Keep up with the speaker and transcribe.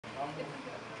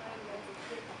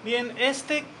Bien,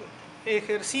 este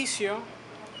ejercicio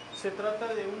se trata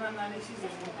de un análisis de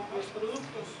múltiples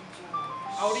productos.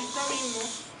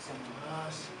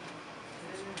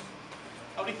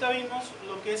 Ahorita vimos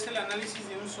lo que es el análisis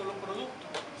de un solo producto,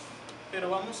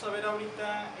 pero vamos a ver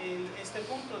ahorita este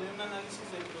punto de un análisis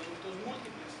de productos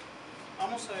múltiples.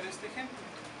 Vamos a ver este ejemplo.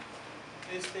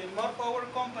 More Power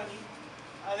Company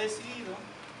ha decidido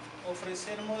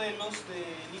ofrecer modelos de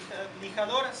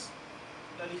lijadoras.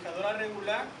 La lijadora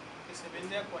regular, que se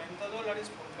vende a $40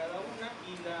 por cada una,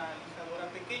 y la lijadora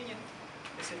pequeña,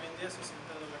 que se vende a $60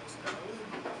 cada una.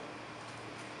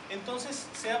 Entonces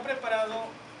se ha preparado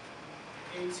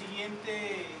el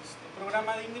siguiente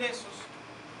programa de ingresos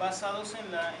basados en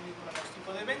el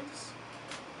pronóstico de ventas.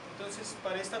 Entonces,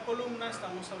 para esta columna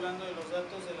estamos hablando de los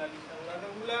datos de la lijadora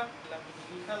regular, la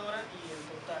mini lijadora y el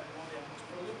total, ¿no?, de ambos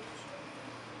productos.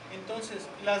 Entonces,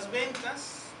 las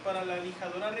ventas para la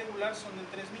lijadora regular son de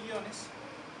 3 millones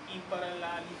y para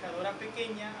la lijadora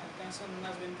pequeña alcanzan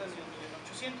unas ventas de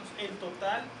 1.800.000. El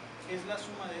total, que es la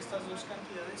suma de estas dos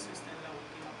cantidades, está en la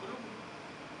última columna.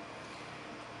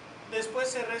 Después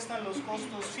se restan los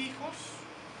costos fijos,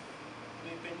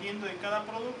 dependiendo de cada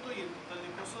producto, y el total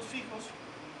de costos fijos,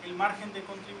 el margen de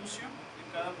contribución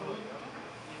de cada producto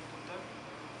y el total,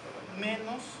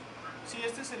 menos, si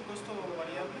este es el costo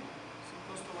variable,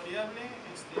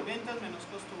 ventas menos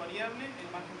costo variable, el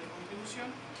margen de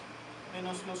contribución,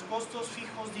 menos los costos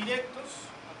fijos directos,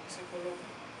 aquí se coloca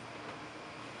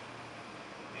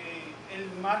el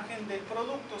margen del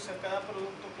producto, o sea, cada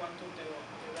producto cuánto te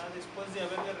da después de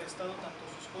haberle restado tanto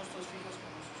sus costos fijos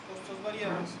como sus costos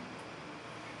variables.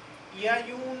 Y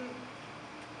hay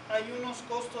unos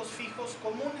costos fijos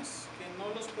comunes que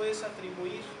no los puedes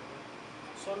atribuir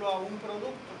solo a un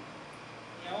producto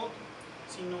ni a otro,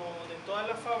 sino de toda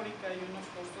la fábrica. Hay unos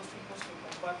costos fijos que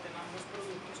comparten ambos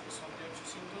productos, que son de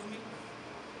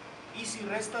 800.000, y si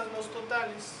restas los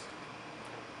totales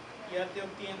ya te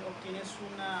obtienes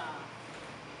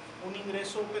un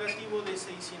ingreso operativo de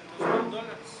 $600.000.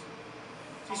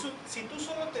 Si tú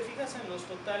solo te fijas en los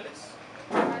totales,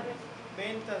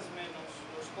 ventas menos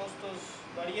los costos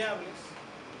variables,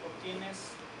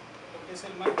 obtienes lo que es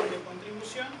el margen de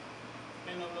contribución,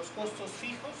 menos los costos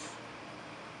fijos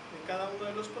de cada uno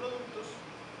de los productos,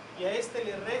 y a este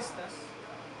le restas,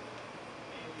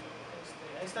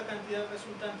 a esta cantidad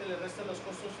resultante le restas los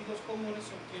costos fijos comunes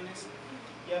y obtienes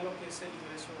ya lo que es el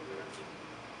ingreso operativo.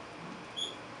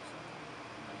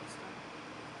 Ahí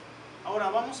está.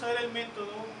 Ahora vamos a ver el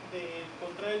método de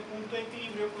encontrar el punto de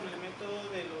equilibrio con el método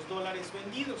de los dólares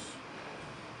vendidos.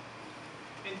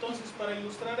 Entonces, para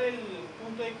ilustrar el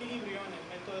punto de equilibrio en el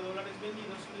método de dólares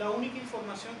vendidos, la única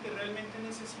información que realmente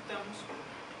necesitamos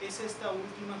es esta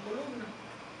última columna.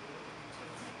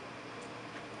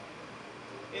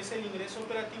 Es el ingreso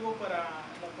operativo para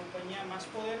la compañía Más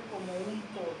Poder como un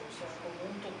todo, o sea, como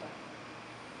un total.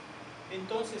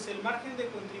 Entonces, el margen de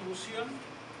contribución,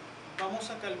 vamos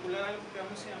a calcular algo que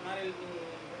vamos a llamar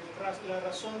la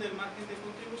razón del margen de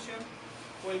contribución,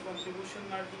 o el Contribution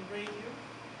Margin Ratio,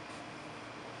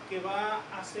 que va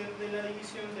a ser de la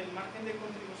división del margen de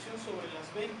contribución sobre las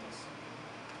ventas.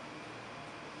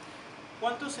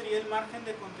 ¿Cuánto sería el margen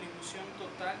de contribución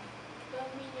total? 2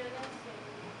 millones.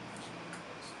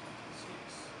 Así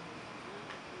es.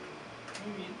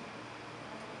 Muy bien.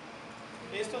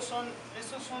 Estos son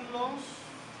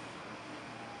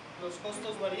los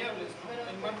costos variables, ¿no?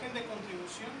 El margen de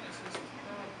contribución es este.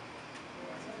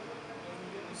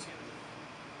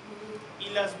 2.100.000. Y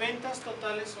las ventas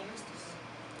totales son estas.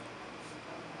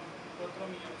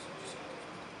 4.800.000.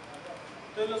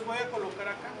 Entonces los voy a colocar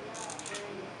acá.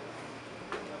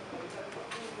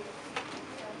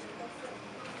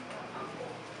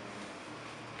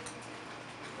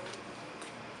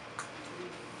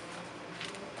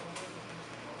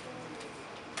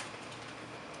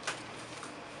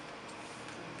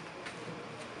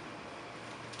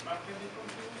 Margen de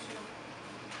contribución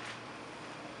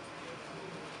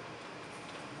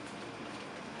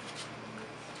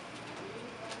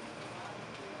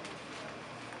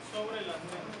sobre las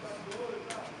ventas.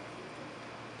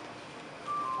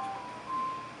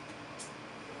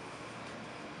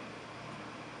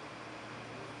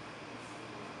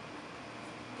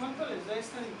 ¿Cuánto les da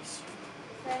esta división?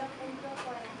 0.43.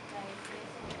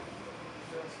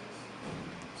 Gracias.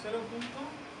 0.43.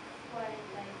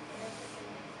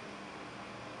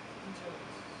 Muchas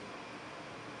gracias.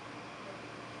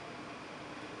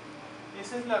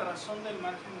 Esa es la razón del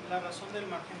margen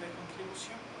de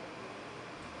contribución.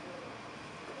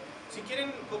 Si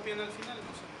quieren, copian al final,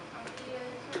 no se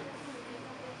preocupen.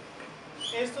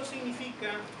 Esto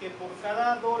significa que por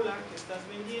cada dólar que estás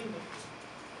vendiendo,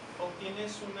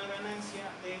 obtienes una ganancia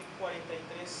de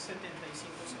 43.75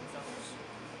 centavos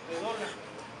de dólar.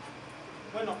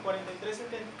 Bueno,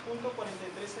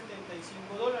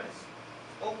 43.4375 dólares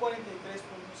o 43.75 centavos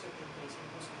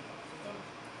de dólar.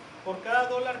 Por cada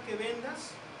dólar que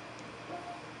vendas,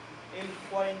 el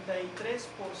 43%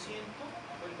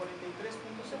 o el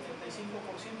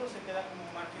 43.75% se queda como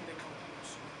margen de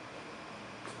contribución.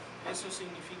 Eso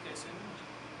significa ese número.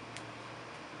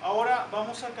 Ahora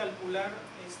vamos a calcular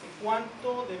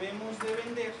cuánto debemos de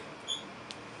vender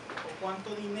o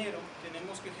cuánto dinero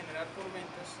tenemos que generar por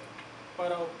ventas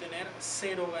para obtener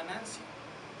cero ganancia,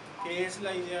 que es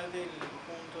la idea del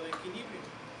punto de equilibrio.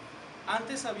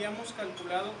 Antes habíamos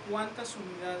calculado cuántas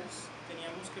unidades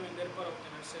teníamos que vender para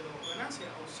obtener cero ganancia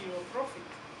o zero profit.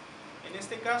 En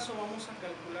este caso vamos a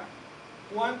calcular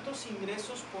cuántos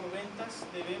ingresos por ventas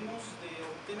debemos de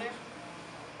obtener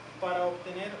para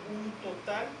obtener un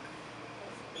total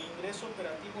de ingreso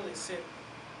operativo de cero.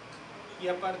 Y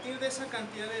a partir de esa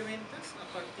cantidad de ventas, ya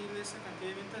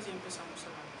empezamos a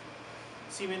ganar.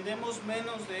 Si vendemos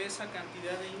menos de esa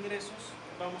cantidad de ingresos,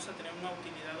 vamos a tener una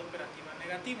utilidad operativa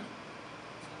negativa.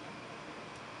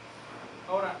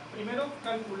 Ahora, primero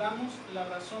calculamos la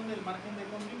razón del margen de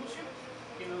contribución,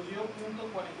 que nos dio punto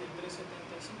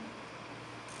 4375.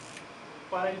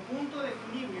 Para el punto de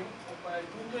equilibrio,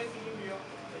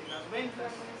 de las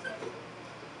ventas,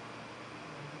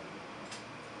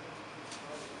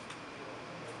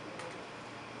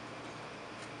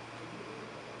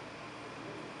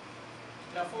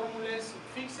 la fórmula es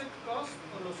fixed cost,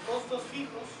 o los costos fijos,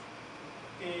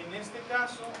 que en este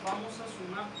caso vamos a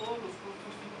sumar todos los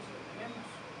costos fijos que tenemos,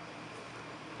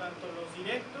 tanto los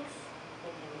directos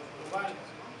como los globales,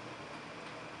 ¿no?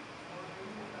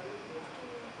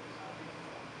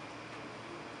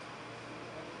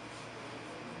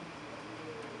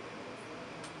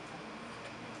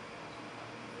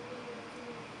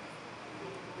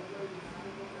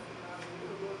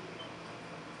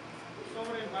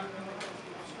 Sobre el margen de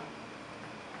contribución.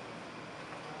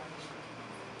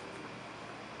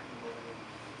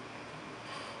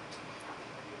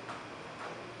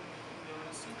 Y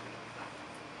ahora sí,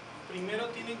 primero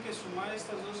tienen que sumar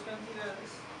estas dos cantidades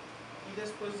y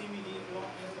después dividirlo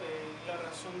entre la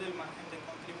razón del margen de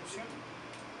contribución.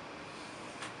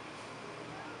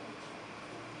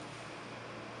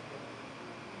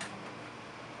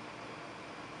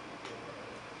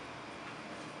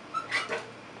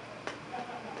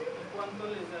 ¿Cuánto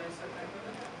les da esa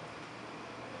cantidad?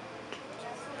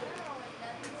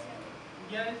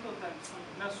 Ya el total, sí.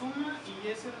 La suma y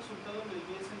ese resultado lo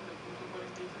divides entre el punto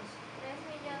 43.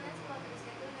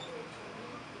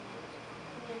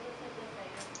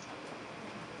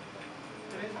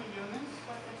 3.478.578.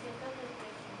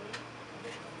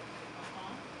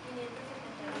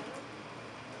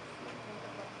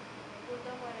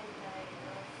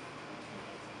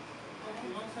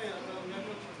 Vamos a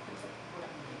redondearlo 80.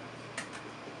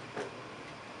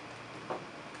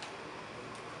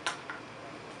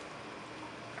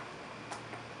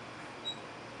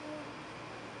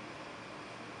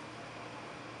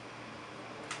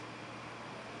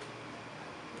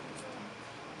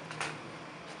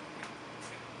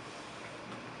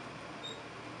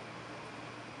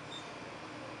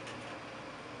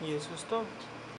 Y eso es todo.